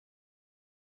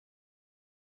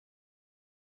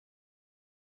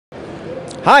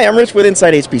Hi, I'm Rich with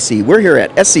insideHPC. We're here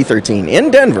at SC13 in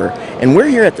Denver, and we're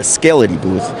here at the Scality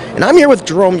booth. And I'm here with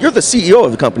Jerome. You're the CEO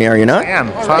of the company, are you not? I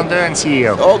am, founder and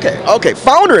CEO. Okay,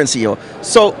 founder and CEO.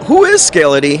 So who is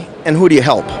Scality, and who do you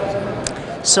help?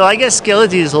 So I guess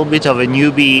Scality is a little bit of a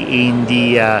newbie in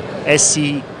the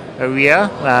SC area.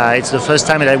 It's the first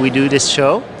time that we do this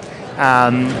show.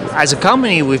 As a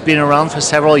company, we've been around for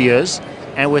several years,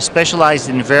 and we're specialized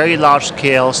in very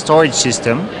large-scale storage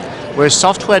system. We're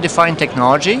software-defined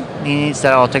technology, means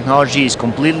that our technology is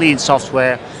completely in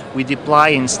software. We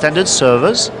deploy in standard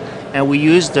servers, and we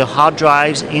use the hard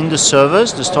drives in the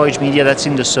servers, the storage media that's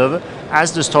in the server,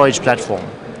 as the storage platform.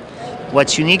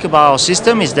 What's unique about our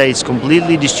system is that it's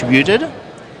completely distributed,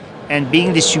 and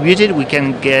being distributed, we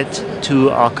can get to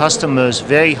our customers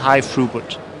very high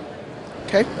throughput.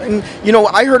 Okay, and you know,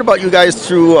 I heard about you guys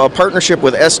through a partnership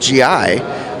with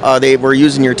SGI. They were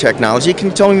using your technology. Can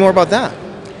you tell me more about that?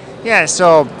 Yeah,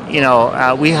 so,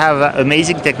 we have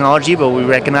amazing technology, but we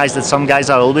recognize that some guys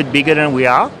are a little bit bigger than we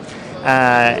are.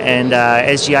 And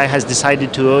SGI has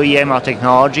decided to OEM our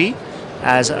technology,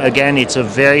 as, again, it's a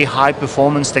very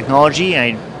high-performance technology,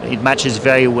 and it matches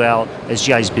very well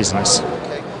SGI's business.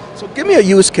 Okay. So give me a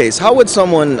use case. How would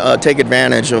someone take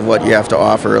advantage of what you have to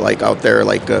offer, like out there?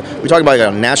 Like, we talking about a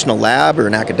national lab or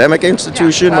an academic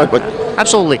institution? Yeah,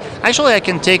 absolutely. Actually, I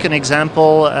can take an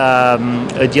example,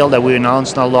 a deal that we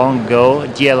announced not long ago,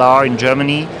 DLR in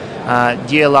Germany.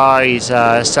 DLR is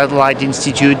a satellite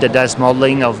institute that does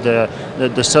modeling of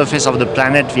the surface of the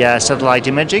planet via satellite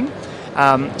imaging.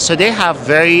 So they have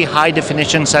very high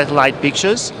definition satellite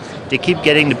pictures. They keep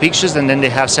getting the pictures, and then they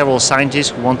have several scientists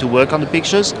who want to work on the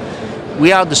pictures.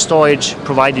 We are the storage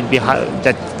provided behind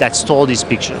that store these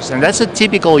pictures, and that's a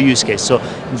typical use case. So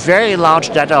very large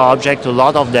data object, a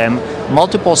lot of them,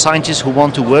 multiple scientists who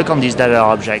want to work on these data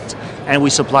objects, and we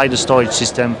supply the storage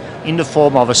system in the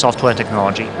form of a software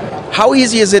technology. How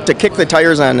easy is it to kick the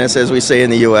tires on this, as we say in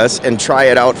the US, and try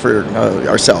it out for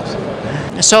ourselves?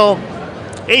 So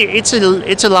it's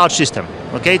a large system.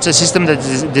 Okay, it's a system that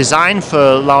is designed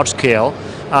for large scale.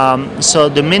 So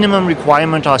the minimum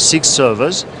requirement are 6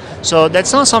 servers. So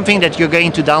that's not something that you're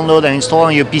going to download and install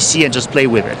on your PC and just play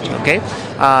with it. Okay,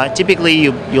 typically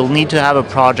you'll need to have a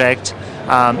project.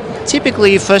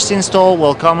 Typically, first install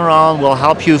will come around, will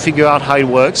help you figure out how it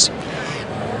works.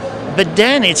 But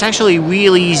then it's actually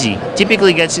really easy.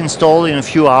 Typically gets installed in a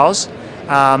few hours.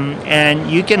 And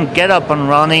you can get up and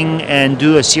running and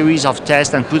do a series of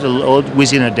tests and put a load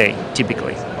within a day,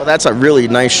 typically. Well, that's a really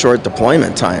nice short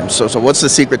deployment time. So what's the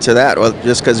secret to that? Well,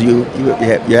 just because you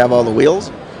have all the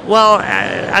wheels? Well,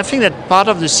 I think that part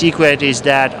of the secret is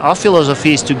that our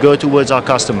philosophy is to go towards our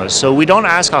customers. So we don't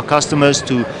ask our customers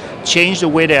to change the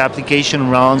way their application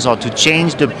runs or to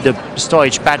change the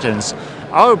storage patterns.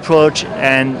 Our approach,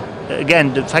 and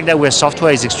again, the fact that we're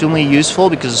software is extremely useful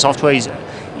because the software is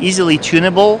easily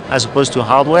tunable as opposed to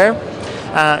hardware.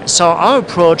 So our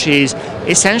approach is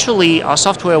essentially our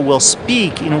software will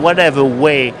speak in whatever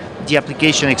way the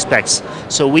application expects.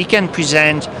 So we can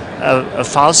present a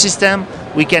file system,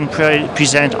 we can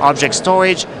present object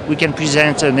storage, we can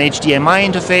present an HDMI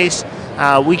interface,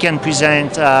 we can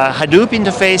present a Hadoop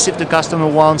interface if the customer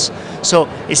wants. So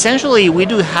essentially we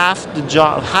do half the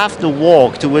job, half the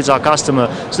work towards our customer,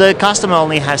 so the customer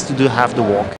only has to do half the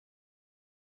work.